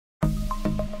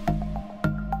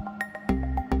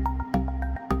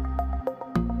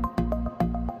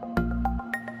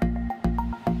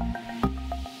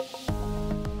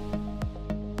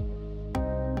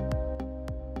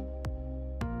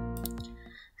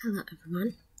Hello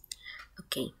everyone.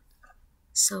 Okay,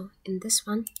 so in this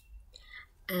one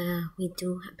we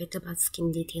do a bit about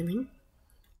skin detailing,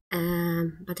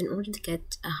 but in order to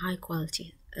get a high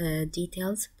quality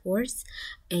details pores,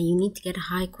 you need to get a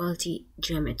high quality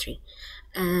geometry.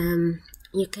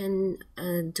 You can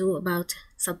do about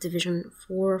subdivision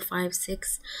 4, 5,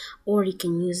 6, or you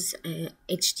can use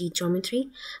HD geometry,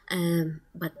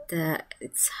 but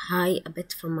it's high a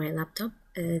bit for my laptop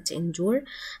to endure,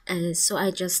 so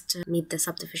I just made the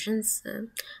subdivisions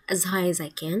as high as I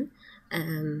can.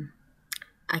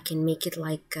 I can make it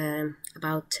like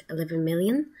about 11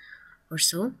 million or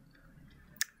so.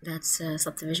 That's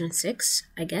subdivision 6,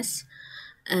 I guess.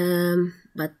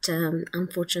 But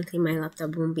unfortunately my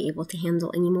laptop won't be able to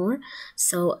handle anymore,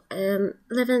 so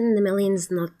 11 million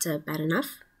is not bad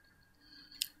enough.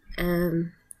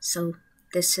 So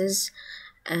this is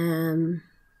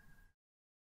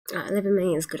 11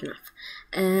 million is good enough.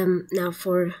 Now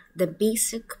for the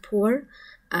basic pour,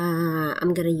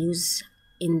 I'm gonna use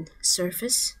in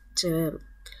surface to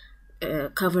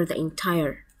cover the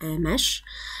entire mesh.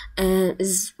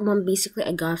 Is one basically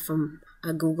I got from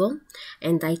Google,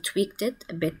 and I tweaked it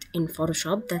a bit in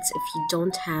Photoshop. That's if you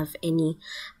don't have any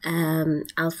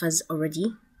alphas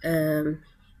already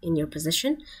in your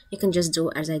position, you can just do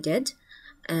as I did.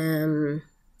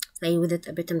 Play with it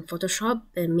a bit in Photoshop,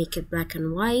 make it black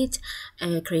and white,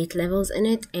 create levels in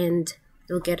it, and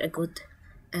you'll get a good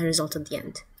result at the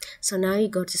end. So now you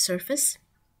go to surface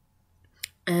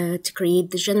to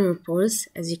create the general pores.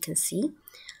 As you can see,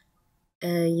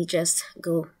 you just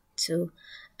go to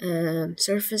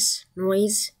surface,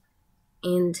 noise,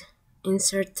 and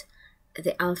insert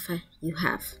the alpha you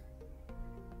have.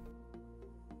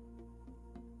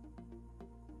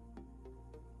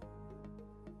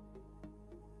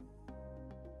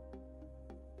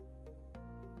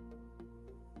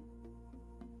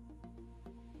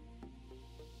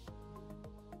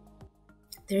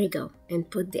 There you go,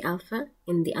 and put the alpha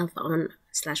in the alpha on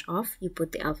 / off. You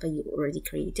put the alpha you already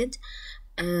created.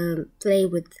 Play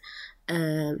with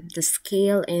the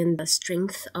scale and the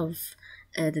strength of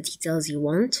the details you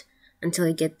want until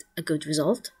you get a good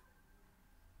result.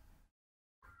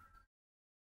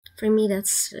 For me,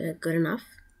 that's good enough.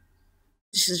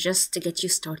 This is just to get you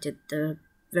started, the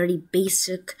very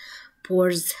basic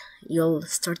pores you'll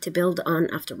start to build on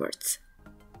afterwards.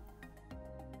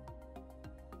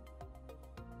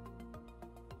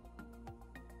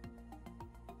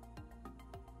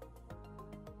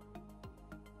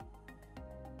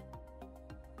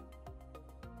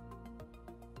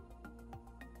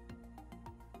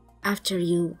 After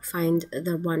you find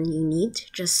the one you need,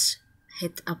 just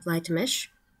hit apply to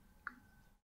mesh,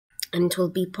 and it will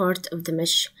be part of the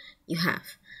mesh you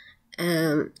have.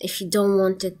 If you don't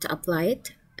want it to apply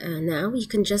it now, you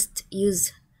can just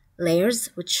use layers,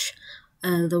 which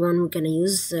the one we're gonna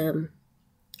use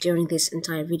during this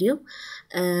entire video.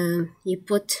 You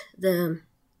put the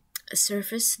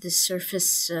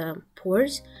surface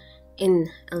pores in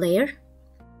a layer.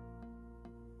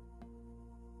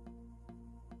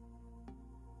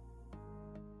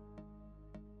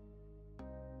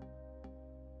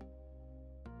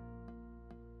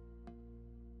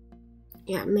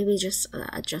 Yeah, maybe just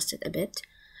adjust it a bit,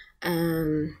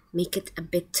 make it a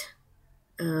bit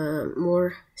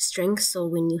more strength, so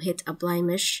when you hit apply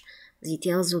mesh, the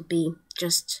details will be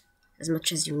just as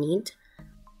much as you need.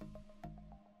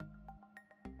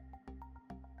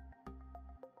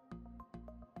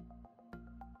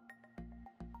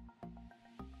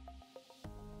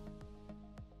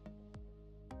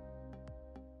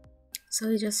 So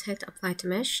you just hit apply to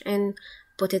mesh and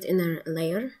put it in a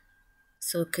layer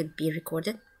so it could be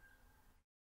recorded,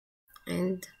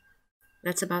 and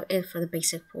that's about it for the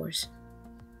basic pores.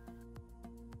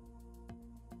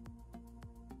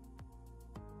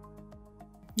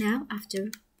 Now, after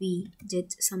we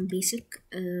did some basic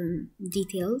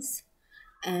details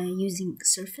using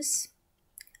surface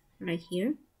right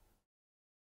here,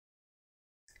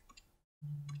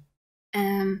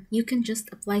 you can just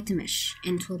apply to mesh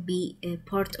and it will be a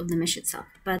part of the mesh itself,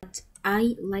 but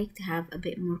I like to have a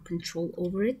bit more control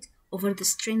over it, over the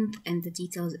strength and the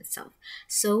details itself,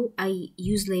 so I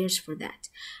use layers for that.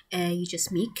 You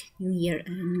just make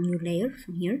new layer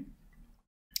from here,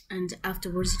 and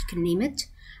afterwards you can name it.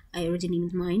 I already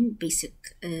named mine basic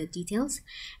details,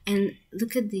 and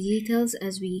look at the details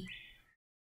as we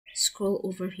scroll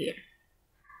over here.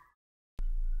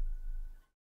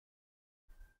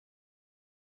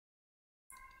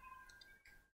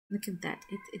 Look at that,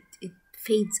 it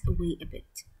fades away a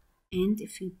bit, and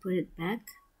if you put it back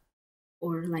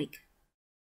or like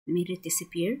made it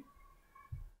disappear,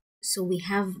 So we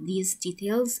have these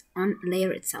details on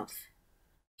layer itself.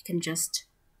 You can just,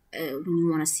 when you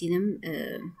want to see them,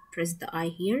 press the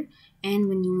eye here, and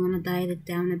when you want to dial it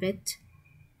down a bit,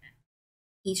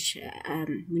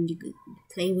 when you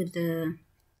play with the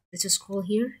little scroll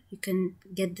here, you can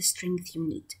get the strength you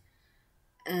need.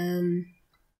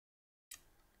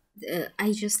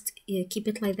 I just keep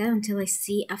it like that until I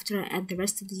see, after I add the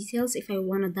rest of the details, if I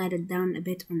want to dial it down a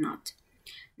bit or not.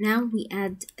 Now we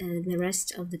add the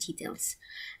rest of the details.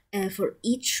 For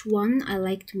each one, I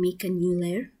like to make a new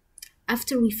layer.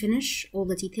 After we finish all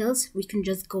the details, we can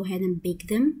just go ahead and bake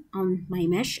them on my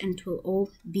mesh, and it will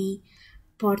all be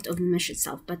part of the mesh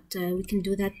itself, but we can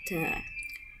do that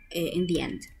in the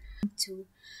end. To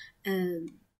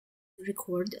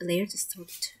record a layer, to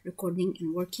start recording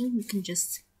and working, you can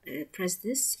just press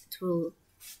this. It will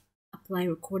apply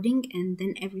recording, and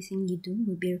then everything you do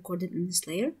will be recorded in this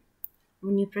layer.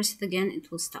 When you press it again,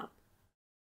 it will stop.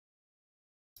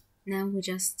 Now we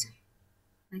just,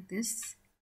 like this,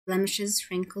 blemishes,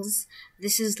 wrinkles.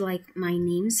 This is like my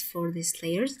names for these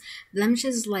layers.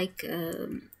 Blemishes, like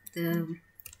the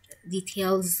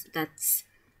details that's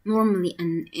normally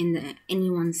in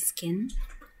anyone's skin,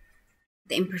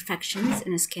 the imperfections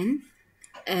in a skin.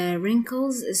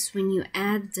 Wrinkles is when you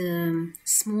add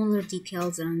smaller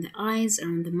details around the eyes,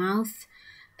 around the mouth,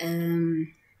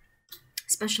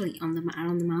 especially around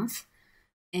the mouth,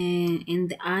 and in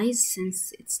the eyes,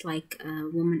 since it's like a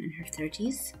woman in her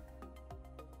 30s.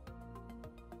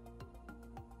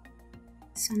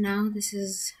 So now this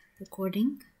is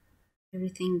recording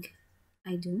everything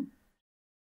I do.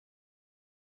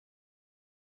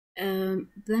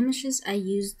 Blemishes, I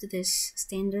used this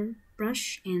standard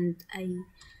brush and I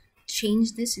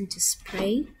changed this into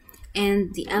spray,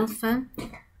 and the alpha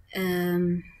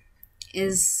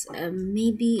is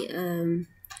maybe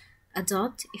a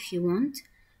dot if you want.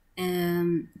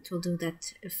 It will do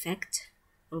that effect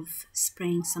of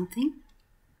spraying something,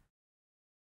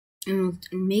 and we'll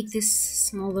make this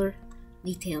smaller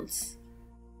details.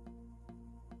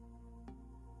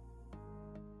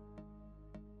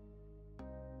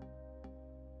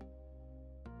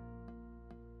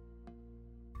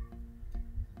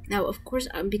 Now, of course,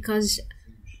 because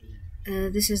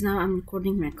this is now I'm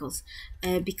recording wrinkles,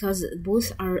 because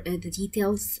both are the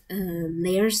details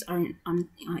layers are on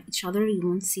each other, you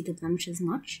won't see the blemishes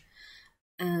much.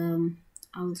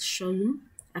 I'll show you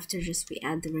after just we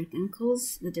add the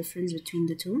wrinkles, the difference between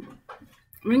the two.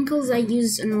 Wrinkles, I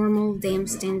use a normal damn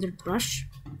standard brush.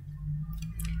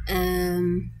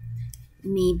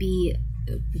 Maybe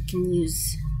we can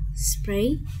use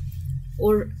spray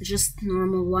or just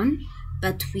normal one,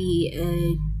 but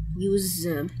we use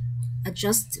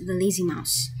adjust the lazy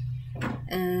mouse.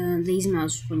 Lazy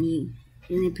mouse, when you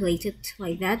manipulate it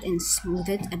like that and smooth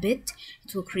it a bit,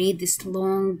 it will create this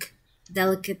long,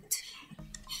 delicate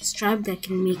stripe that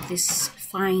can make these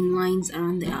fine lines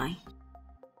around the eye.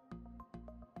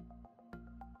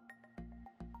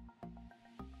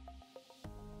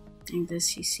 Like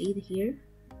this, you see here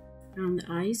around the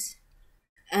eyes.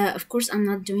 Of course, I'm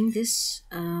not doing this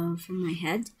from my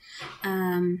head.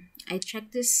 I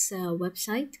checked this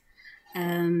website.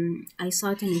 I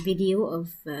saw it in a video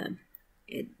of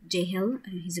J Hill.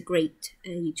 He's a great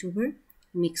YouTuber.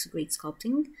 He makes great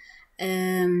sculpting.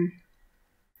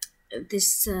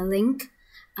 This link,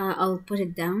 I'll put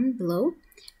it down below.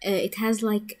 It has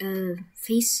like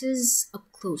faces up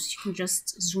close. You can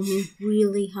just zoom in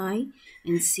really high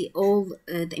and see all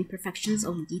the imperfections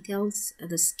of details,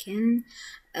 the skin,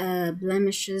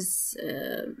 blemishes,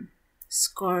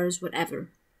 scars, whatever.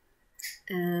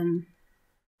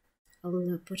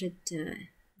 I'll put it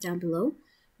down below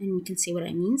and you can see what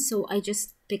I mean. So I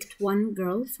just picked one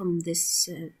girl from this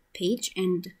page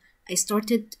and I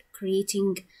started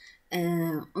creating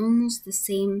almost the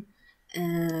same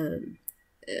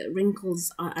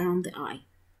wrinkles around the eye.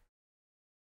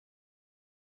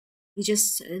 You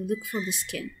just look for the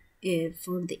skin,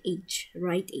 for the age,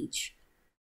 right age.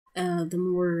 The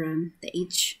more the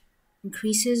age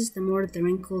increases, the more the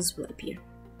wrinkles will appear.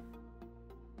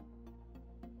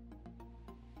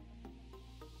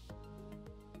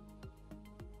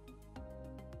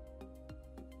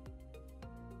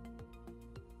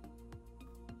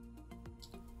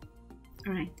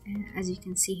 Alright, as you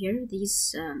can see here,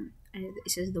 these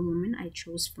this is the woman I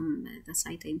chose from the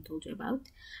site I told you about.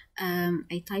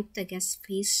 I typed, I guess,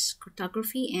 face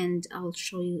cartography, and I'll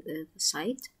show you the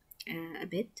site a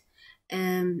bit.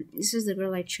 This is the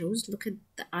girl I chose. Look at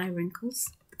the eye wrinkles.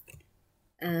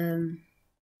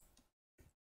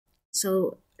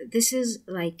 So this is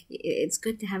like, it's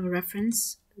good to have a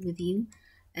reference with you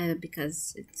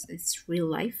because it's real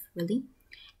life, really.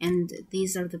 And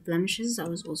these are the blemishes I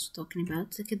was also talking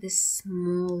about. Look at this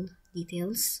small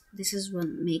details. This is what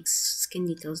makes skin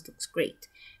details looks great,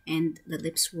 and the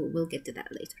lips we'll get to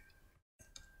that later.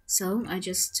 So I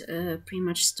just pretty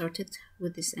much started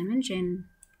with this image and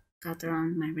got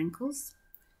around my wrinkles.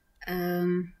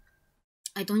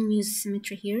 I don't use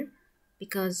symmetry here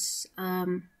because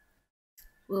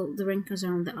well, the wrinkles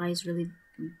around the eyes really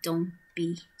don't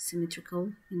be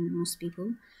symmetrical in most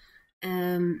people.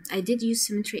 I did use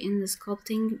symmetry in the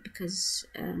sculpting because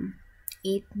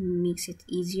it makes it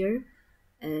easier,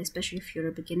 especially if you're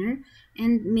a beginner,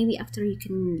 and maybe after you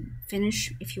can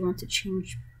finish, if you want to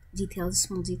change details,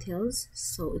 small details,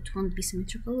 so it won't be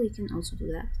symmetrical, you can also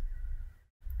do that.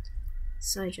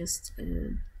 So I just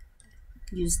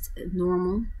used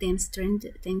normal dame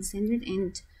standard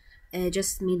and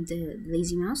just made the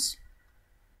lazy mouse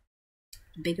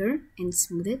bigger and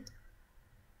smooth it.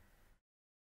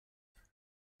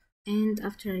 And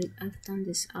after I've done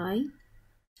this eye,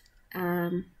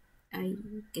 I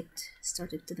get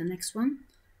started to the next one.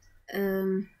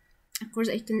 Of course,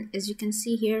 as you can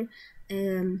see here,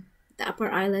 the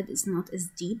upper eyelid is not as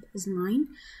deep as mine,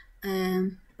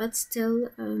 but still,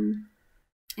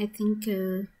 I think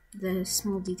the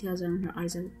small details on her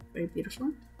eyes are very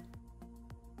beautiful.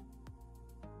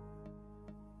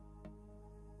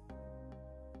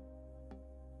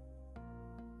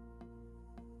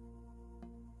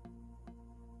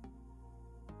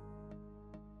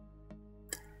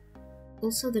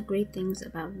 Also, the great things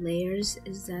about layers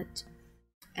is that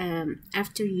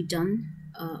after you're done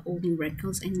all your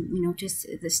wrinkles and you notice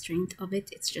the strength of it,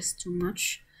 it's just too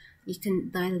much, you can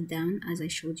dial it down as I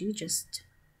showed you. Just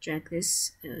drag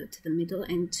this to the middle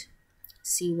and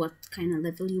see what kind of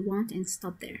level you want and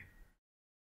stop there.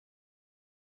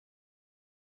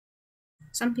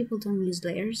 Some people don't use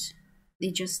layers,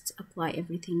 they just apply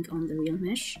everything on the real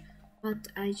mesh, but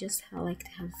I just like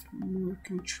to have more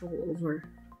control over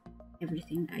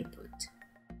everything I put.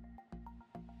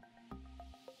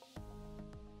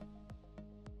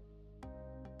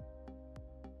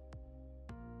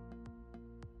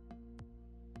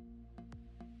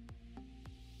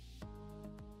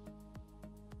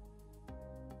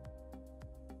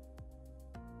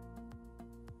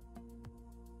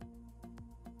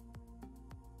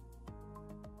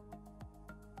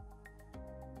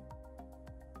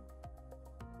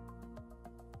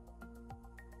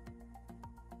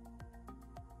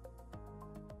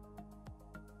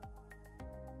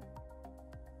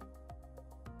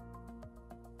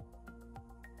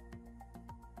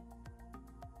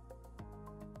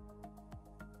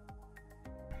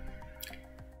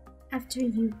 After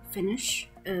you finish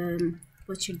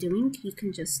what you're doing, you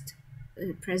can just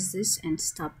press this and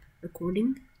stop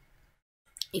recording.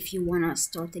 If you want to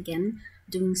start again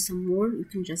doing some more, you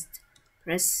can just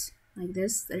press like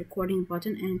this, the recording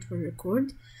button, and it will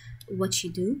record what you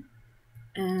do.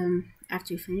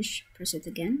 After you finish, press it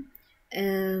again.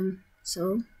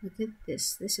 So look at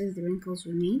this. This is the wrinkles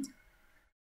we made.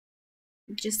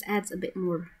 It just adds a bit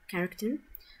more character.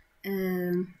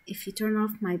 If you turn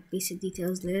off my basic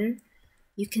details layer,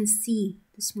 you can see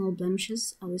the small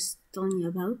blemishes I was telling you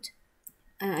about.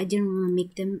 I didn't want to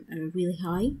make them really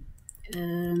high,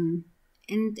 and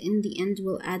in the end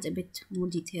we'll add a bit more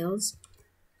details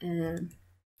that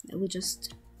will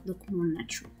just look more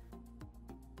natural.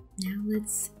 Now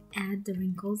let's add the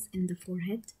wrinkles in the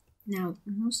forehead. Now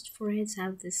most foreheads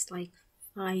have this like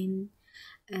fine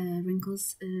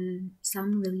wrinkles,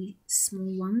 some really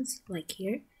small ones like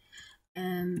here.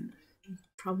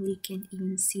 Probably can't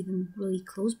even see them really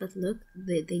close, but look,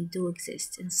 they do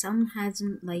exist, and some has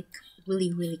them like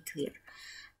really clear.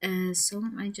 So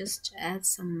I just add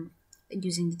some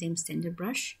using the same standard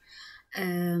brush.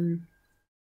 I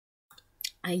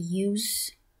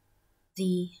use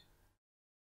the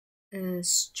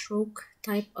stroke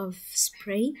type of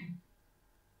spray,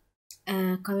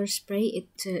 color spray.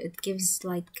 It gives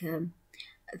like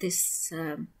this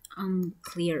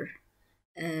unclear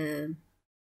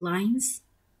lines,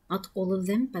 not all of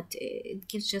them, but it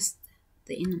gives just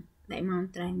the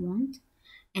amount that I want.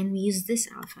 And we use this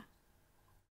alpha,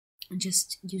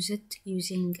 just use it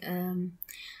using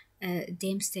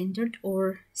Dame standard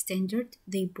or standard.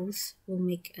 They both will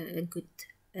make a good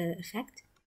effect.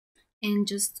 And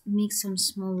just make some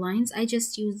small lines. I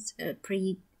just use a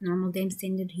pretty normal Dame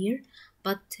standard here,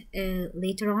 but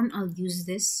later on I'll use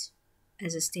this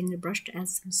as a standard brush to add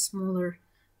some smaller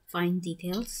fine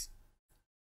details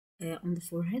on the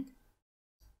forehead.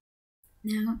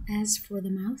 Now as for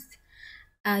the mouth,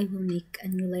 I will make a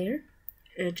new layer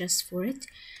just for it,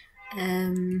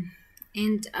 and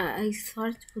I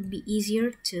thought it would be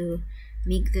easier to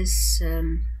make this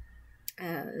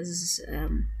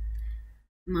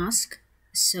mask,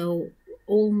 so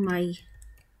all my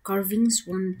carvings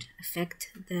won't affect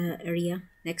the area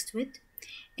next to it.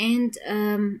 And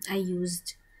I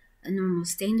used a normal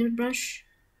standard brush,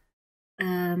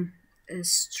 a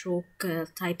stroke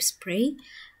type spray,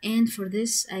 and for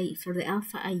the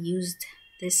alpha I used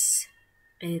this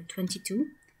 22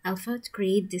 alpha to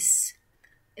create this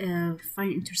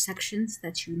fine intersections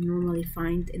that you normally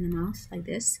find in the mouth like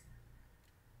this.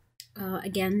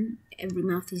 Again, every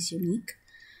mouth is unique.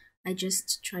 I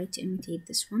just tried to imitate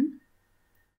this one.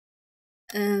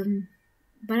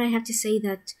 But I have to say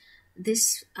that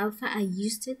this alpha, I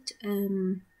used it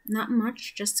not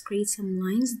much, just to create some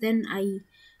lines. Then I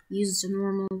used the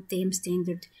normal damn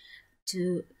standard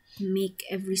to make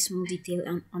every small detail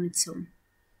on its own.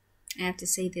 I have to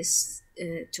say this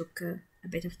took a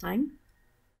bit of time.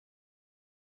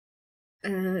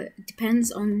 It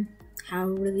depends on how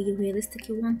really realistic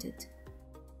you want it.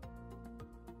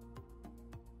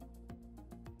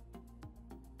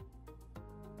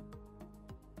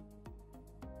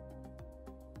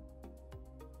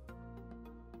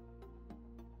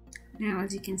 Now,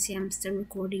 as you can see, I'm still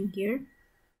recording here,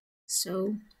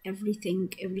 so every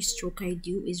stroke I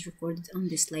do is recorded on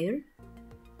this layer.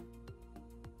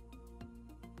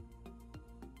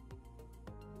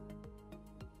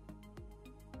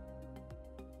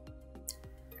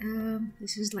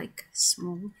 This is like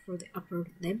small for the upper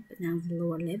lip, but now the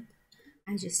lower lip,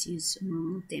 I just use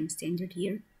normal damn standard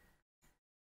here,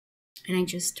 and I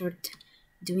just start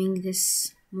doing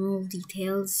this small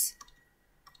details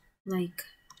like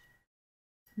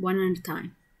one at a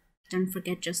time. Don't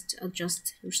forget, just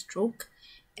adjust your stroke,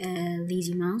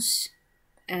 lazy mouse,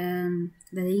 the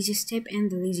lazy step, and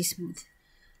the lazy smooth.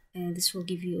 This will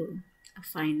give you a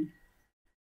fine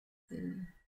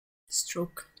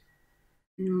stroke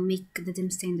and will make the dim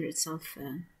standard itself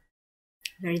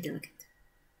very delicate.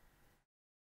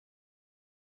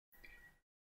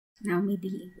 Now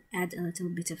maybe add a little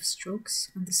bit of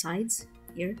strokes on the sides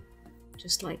here,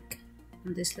 just like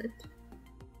on this lip.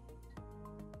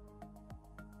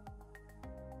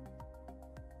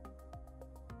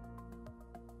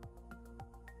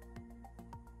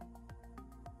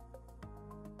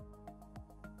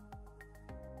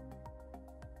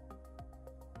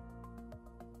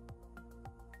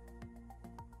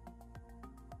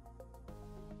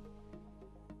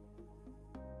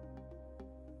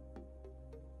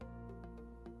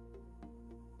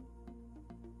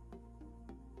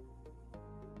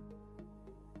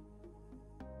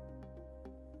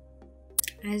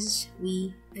 As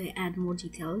we add more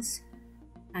details,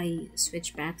 I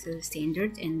switch back to the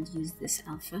standard and use this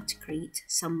alpha to create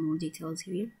some more details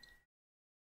here.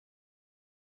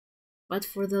 But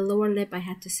for the lower lip, I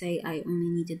had to say I only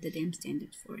needed the damn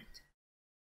standard for it.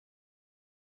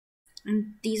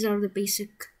 And these are the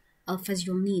basic alphas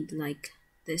you'll need, like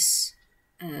this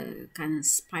kind of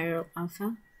spiral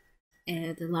alpha,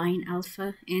 the line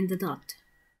alpha, and the dot.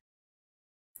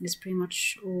 That's pretty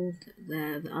much all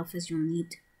the alphas you'll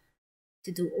need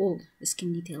to do all the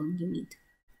skin detailing you need.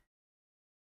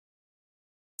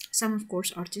 Some, of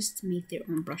course, artists make their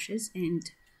own brushes, and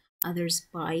others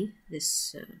buy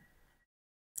this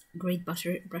great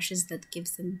brushes that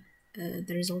gives them the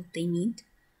result they need.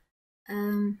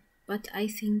 But I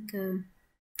think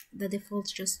the default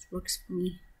just works for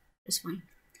me just fine.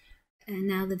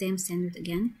 Now the damn standard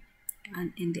again,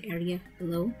 and in the area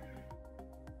below.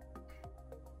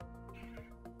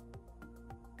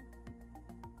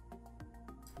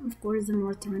 Of course, the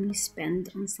more time you spend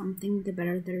on something, the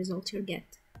better the result you'll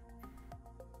get.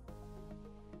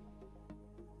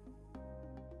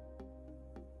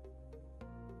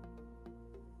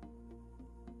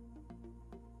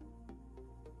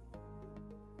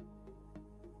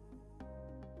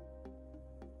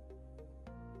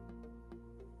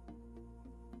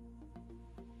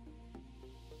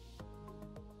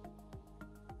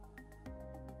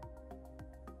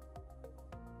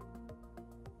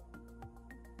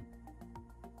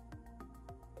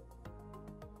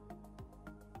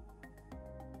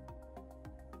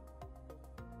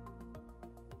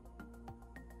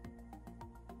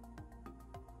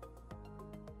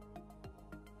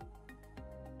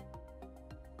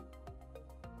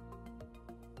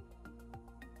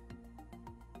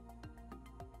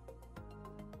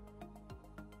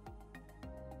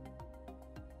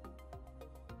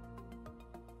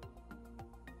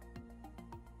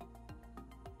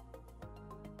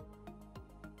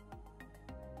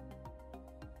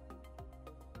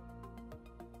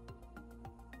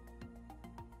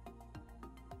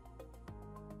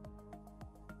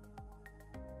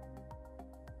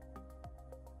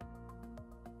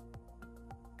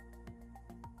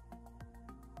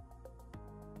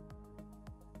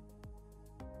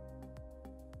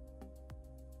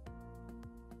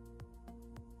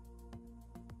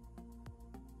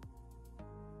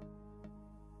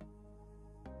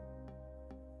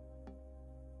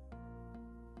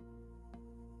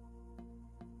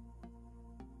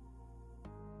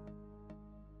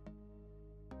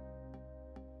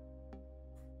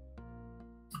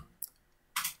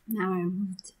 Now I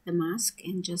removed the mask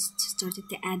and just started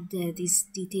to add these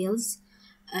details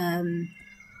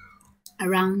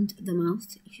around the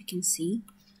mouth. If you can see,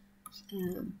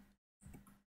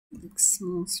 like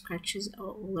small scratches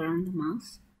all around the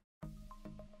mouth.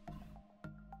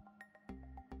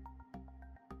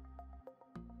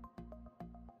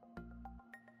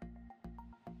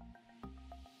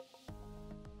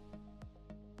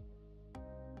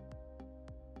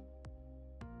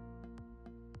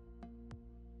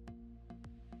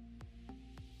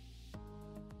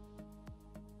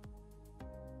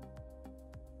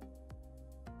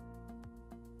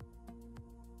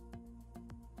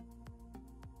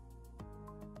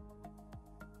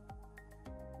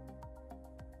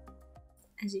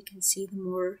 As you can see, the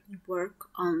more you work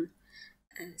on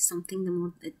something, the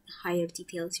more the higher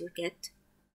details you get.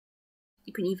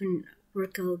 You can even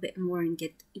work a little bit more and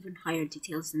get even higher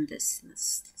details than this.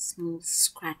 Small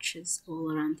scratches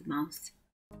all around the mouth.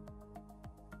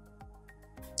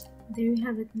 There you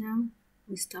have it. Now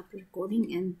we stopped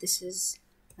recording, and this is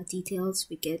the details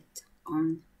we get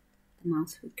on the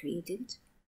mouth we created,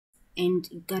 and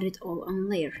you got it all on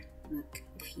layer. Like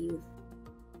if you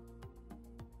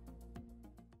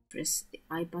press the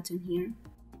I button here,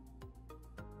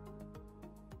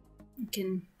 you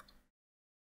can,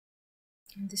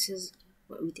 and this is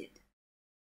what we did.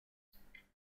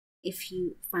 If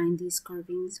you find these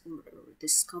carvings or the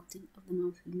sculpting of the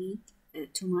mouth we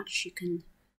made too much, you can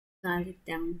dial it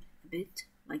down a bit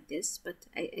like this, but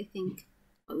I think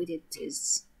what we did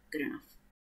is good enough.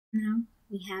 Now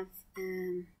we have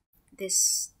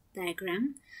this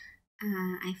diagram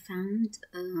I found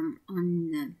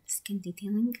on Skin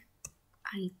Detailing.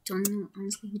 I don't know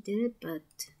honestly who did it, but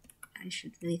I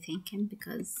should really thank him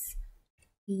because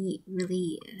he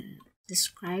really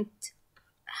described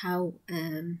how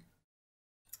the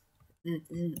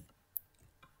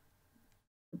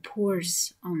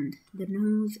pores on the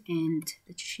nose and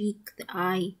the cheek, the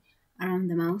eye, around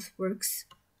the mouth works.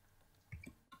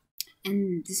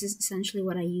 And this is essentially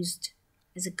what I used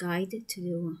as a guide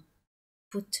to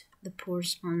put the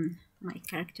pores on my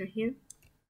character here.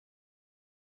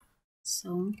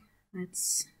 So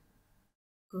let's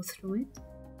go through it.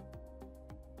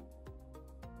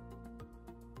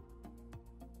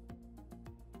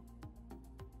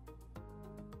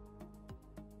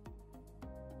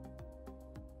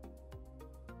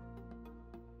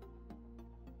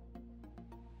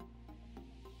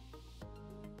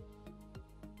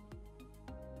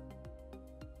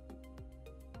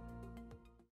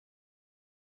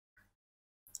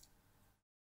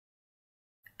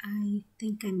 I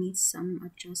think I made some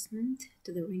adjustment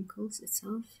to the wrinkles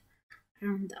itself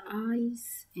around the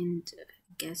eyes, and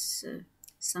I guess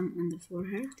some on the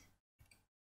forehead.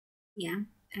 Yeah,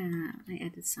 I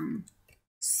added some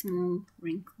small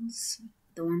wrinkles,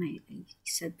 the one I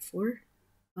said before,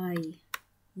 by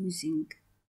using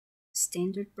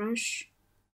standard brush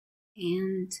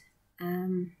and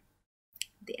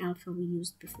the alpha we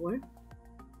used before.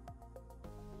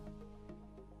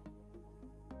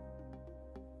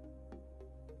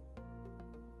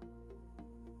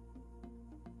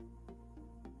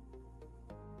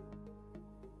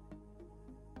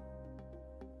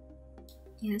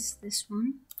 Yes, this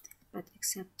one, but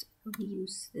except we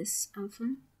use this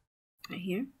alpha right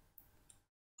here,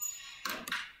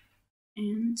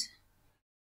 and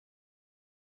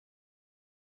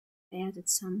I added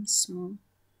some small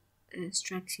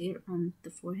stripes here on the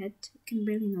forehead. You can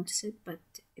barely notice it, but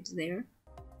it's there.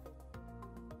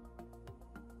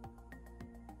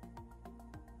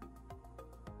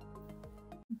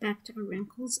 Back to our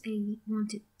wrinkles, I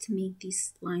wanted to make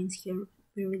these lines here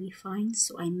really fine,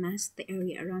 so I masked the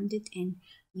area around it and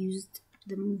used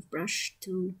the move brush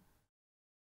to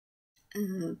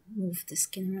move the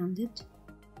skin around it.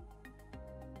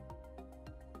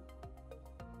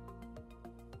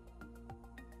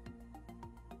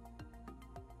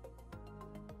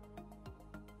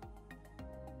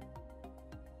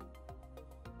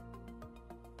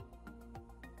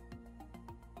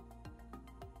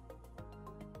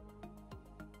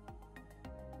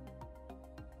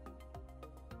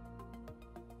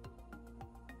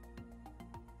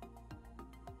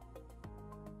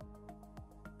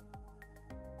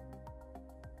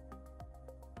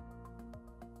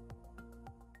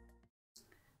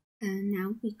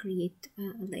 Now we create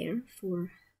a layer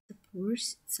for the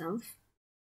pores itself.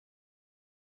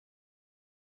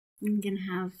 I'm gonna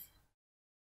have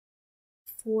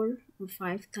 4 or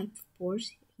 5 type of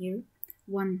pores here.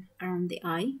 One around the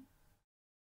eye.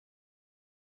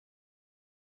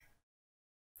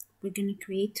 We're gonna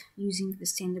create using the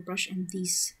standard brush and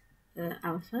these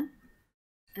alpha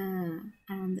around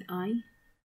the eye.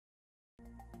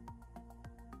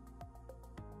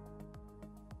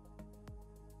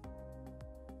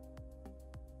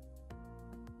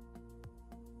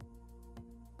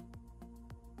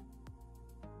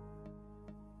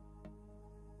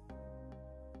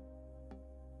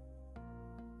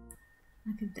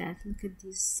 Look at that, look at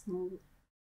these small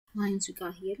lines we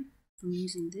got here from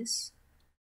using this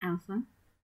alpha.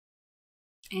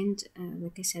 And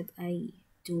like I said, I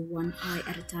do one eye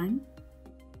at a time.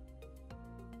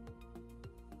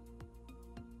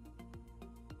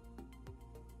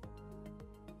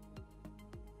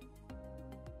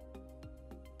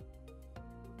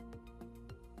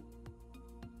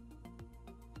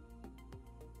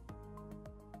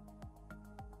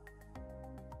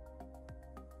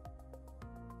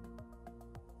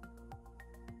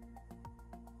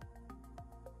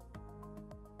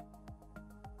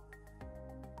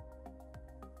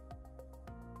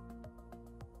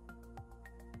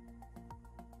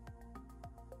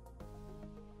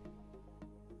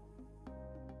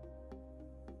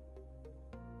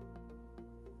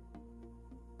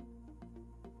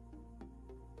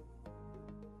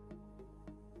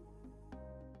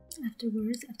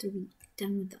 Afterwards, after we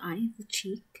done with the eye, the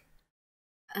cheek,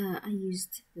 I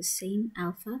used the same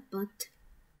alpha but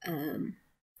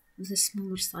with a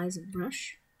smaller size of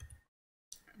brush,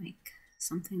 like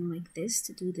something like this,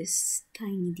 to do this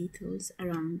tiny details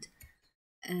around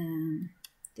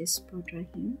this part right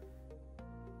here.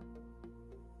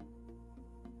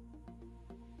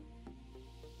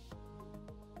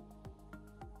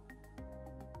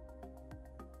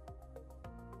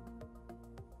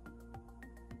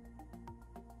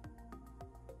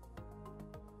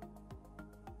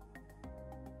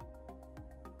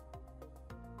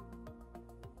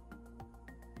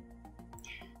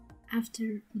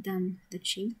 After done the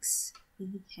cheeks,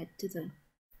 we head to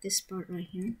this part right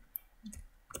here,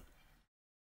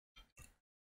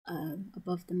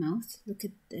 above the mouth. Look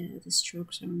at the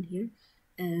strokes around here.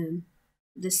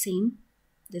 The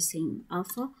same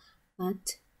alpha,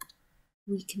 but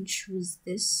we can choose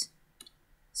this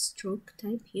stroke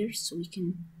type here, so we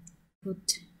can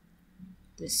put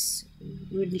this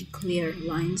really clear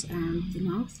lines around the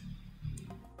mouth.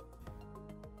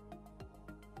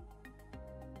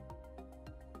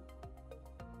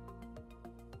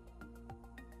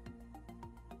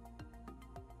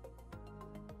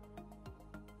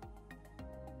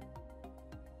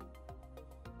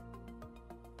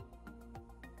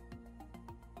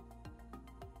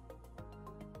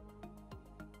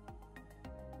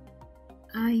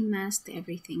 I masked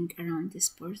everything around this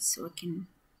part so I can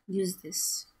use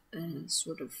this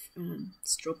sort of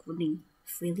stroke really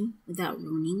freely without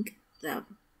ruining the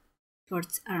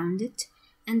parts around it.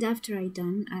 And after I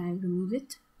done, I remove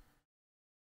it.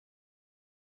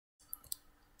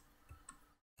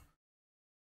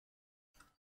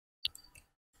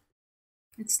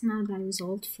 It's not a bad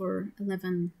result for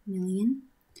 11 million.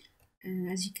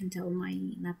 As you can tell, my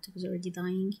laptop is already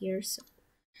dying here, so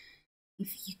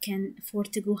if you can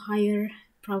afford to go higher,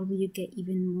 probably you get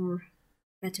even more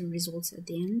better results at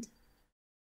the end.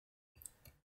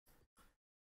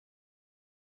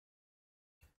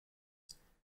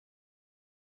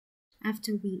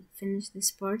 After we finish this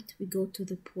part, we go to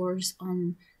the pores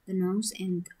on the nose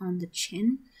and on the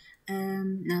chin.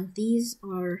 Now these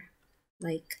are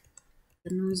like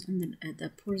the nose and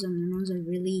the pores on the nose are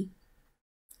really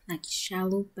like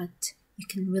shallow, but you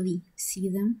can really see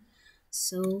them.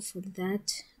 So for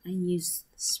that I use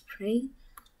spray,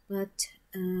 but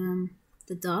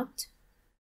the dot,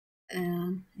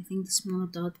 I think the smaller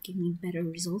dot gave me better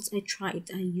results.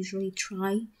 I usually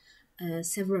try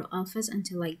several alphas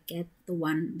until I get the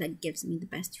one that gives me the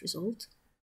best result.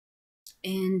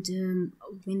 And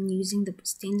when using the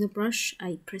stainer brush,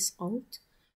 I press Alt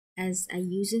as I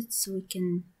use it, so we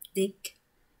can dig,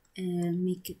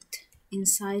 make it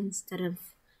inside instead of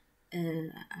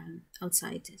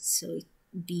outside, so it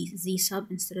be Z sub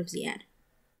instead of Z add.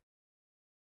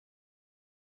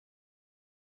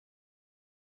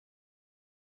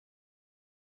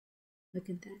 Look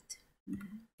at that,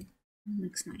 it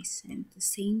looks nice. And the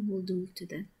same will do to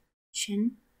the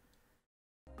chin.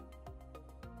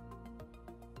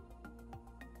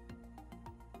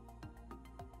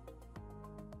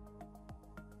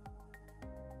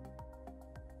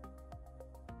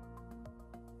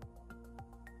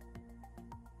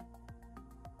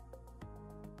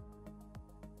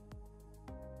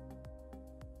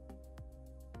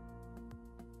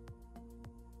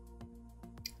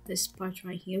 This part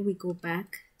right here, we go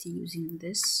back to using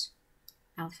this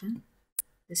alpha,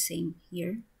 the same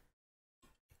here.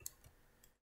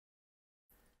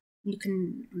 You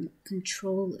can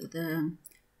control the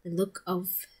look of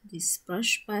this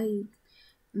brush by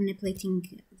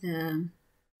manipulating the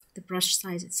brush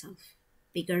size itself.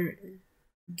 Bigger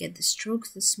you get the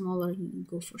strokes, the smaller you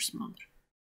go for smaller.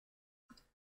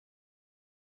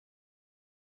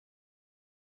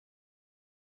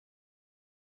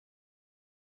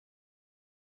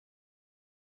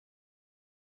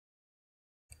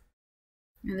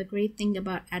 Now the great thing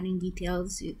about adding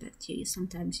details is that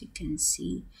sometimes you can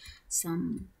see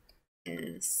some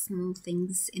small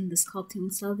things in the sculpting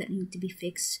itself that need to be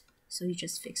fixed, so you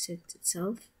just fix it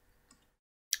itself.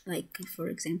 Like for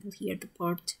example here, the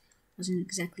part wasn't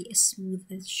exactly as smooth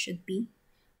as it should be,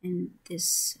 and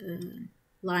this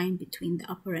line between the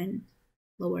upper and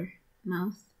lower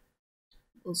mouth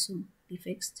also be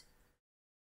fixed.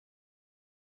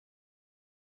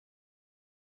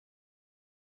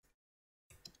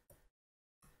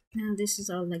 Now this is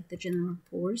all like the general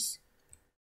pores.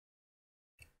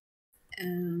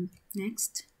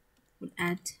 Next, we'll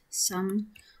add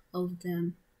some of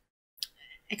the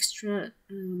extra,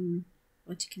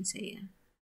 what you can say,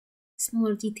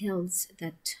 smaller details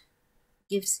that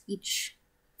gives each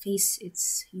face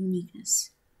its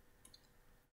uniqueness.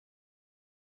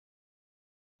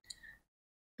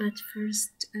 But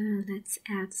first, let's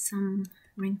add some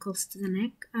wrinkles to the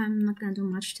neck. I'm not gonna do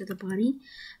much to the body,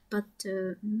 but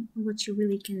what you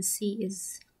really can see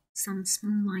is some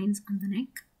small lines on the neck.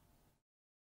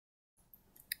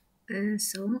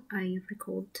 So I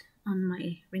recalled on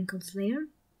my wrinkles layer,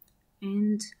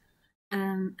 and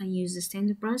I use the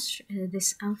standard brush,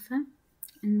 this alpha,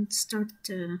 and start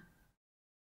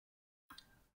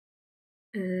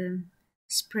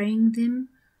spraying them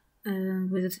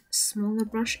with a smaller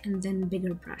brush and then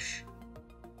bigger brush.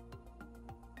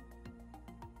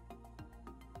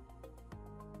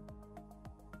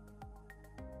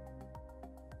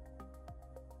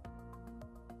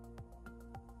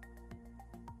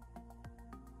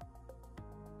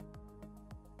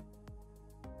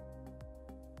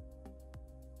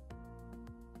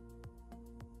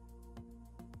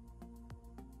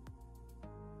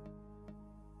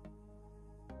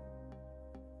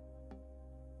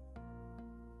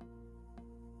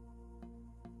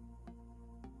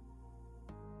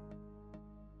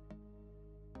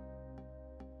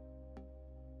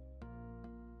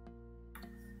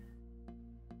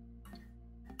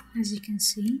 As you can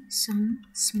see, some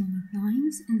smaller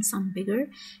lines and some bigger,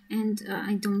 and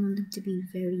I don't want them to be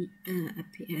very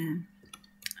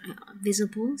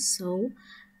visible, so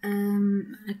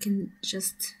I can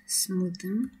just smooth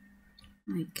them,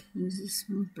 like use a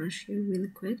smooth brush here really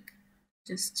quick,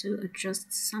 just to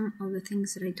adjust some of the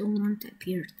things that I don't want to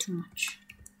appear too much.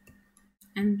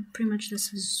 And pretty much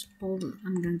this is all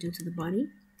I'm gonna do to the body.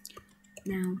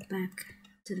 Now back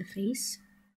to the face.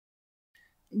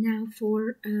 Now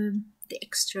for the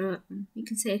extra, you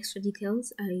can say extra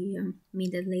details, I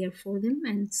made a layer for them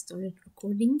and started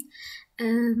recording.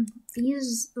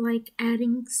 These like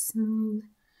adding small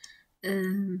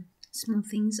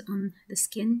things on the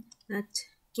skin that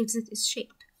gives it its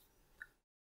shape.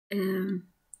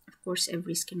 Of course,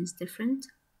 every skin is different.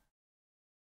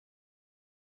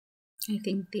 I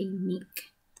think they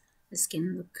make the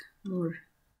skin look more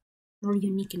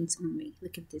unique in its own way.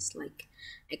 Look at this, like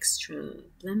extra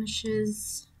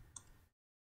blemishes,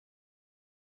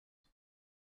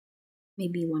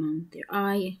 maybe one on their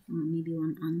eye, maybe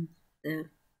one on the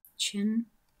chin.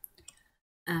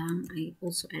 I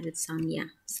also added some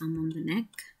on the neck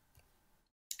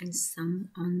and some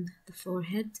on the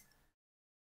forehead.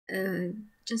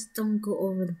 Just don't go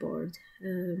over the board.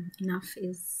 Enough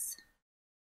is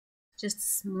just a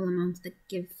small amount that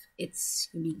give its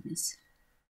uniqueness.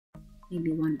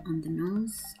 Maybe one on the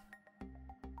nose.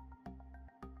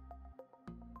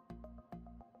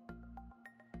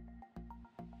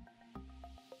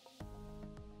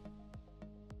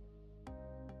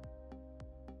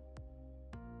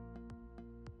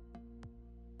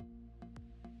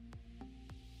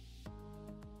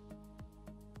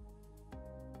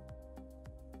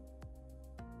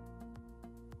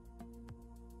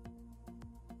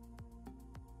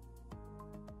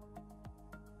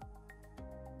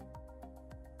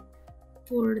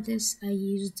 For this, I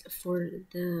used for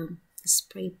the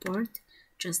spray part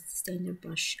just standard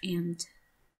brush and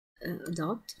a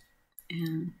dot,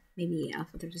 maybe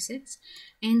Alpha 36.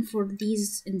 And for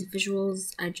these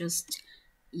individuals, I just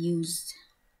used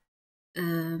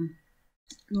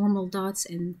normal dots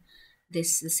and the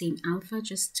same alpha,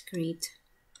 just to create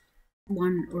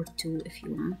one or two if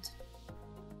you want.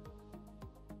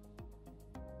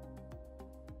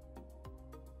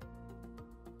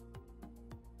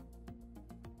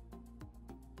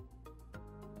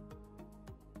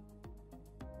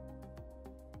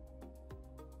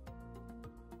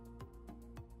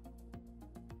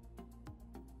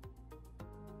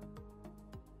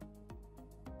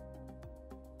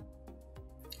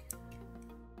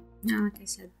 Now, like I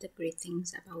said, the great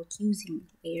things about using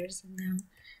layers, now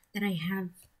that I have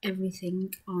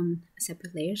everything on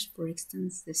separate layers, for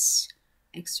instance, this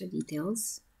extra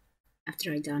details,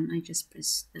 After I done, I just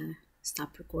press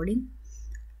stop recording.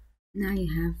 Now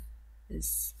you have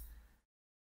this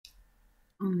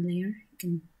on layer. You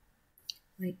can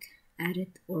like add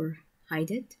it or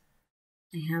hide it.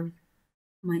 I have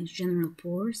my general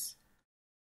pores,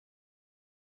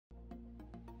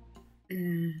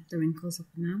 the wrinkles of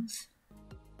the mouth,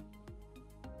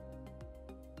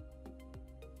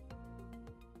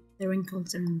 the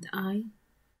wrinkles around the eye,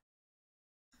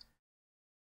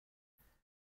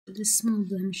 the small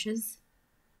blemishes,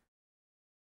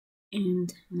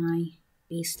 and my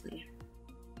base layer.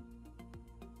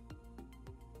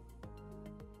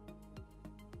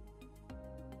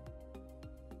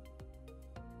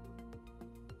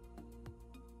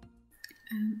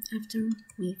 After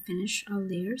we finish our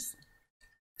layers,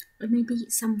 or maybe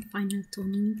some final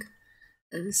toning,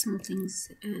 small things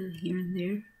here and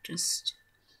there, just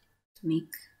to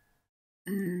make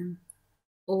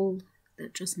all the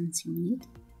adjustments you need.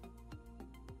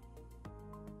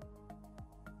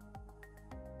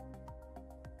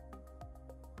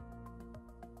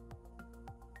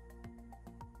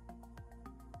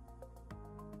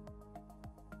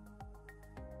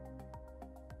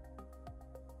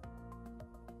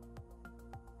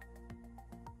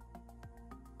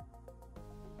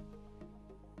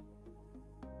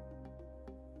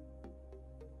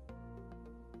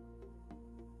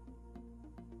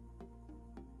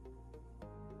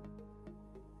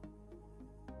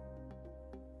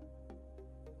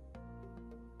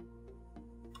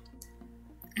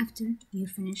 After you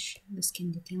finish the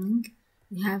skin detailing,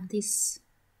 you have these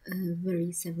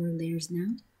very several layers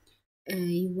now.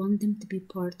 You want them to be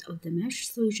part of the mesh,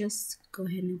 so you just go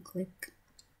ahead and click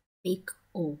Bake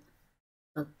All.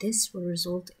 But this will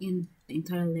result in the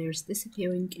entire layers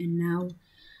disappearing, and now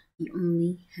you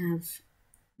only have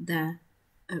the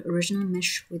original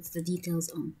mesh with the details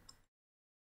on.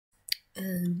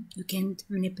 You can't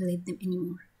manipulate them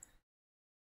anymore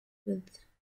with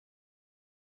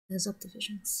the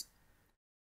subdivisions.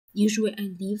 Usually I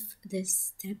leave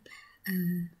this step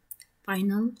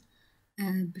final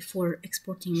before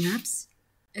exporting maps,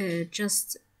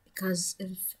 just because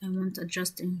if I want to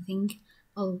adjust anything,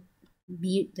 I'll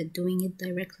be doing it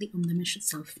directly on the mesh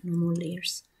itself, no more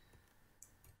layers.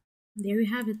 There you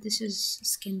have it. This is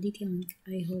skin detailing.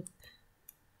 I hope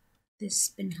this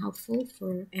has been helpful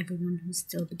for everyone who's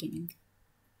still beginning.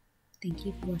 Thank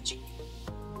you for watching.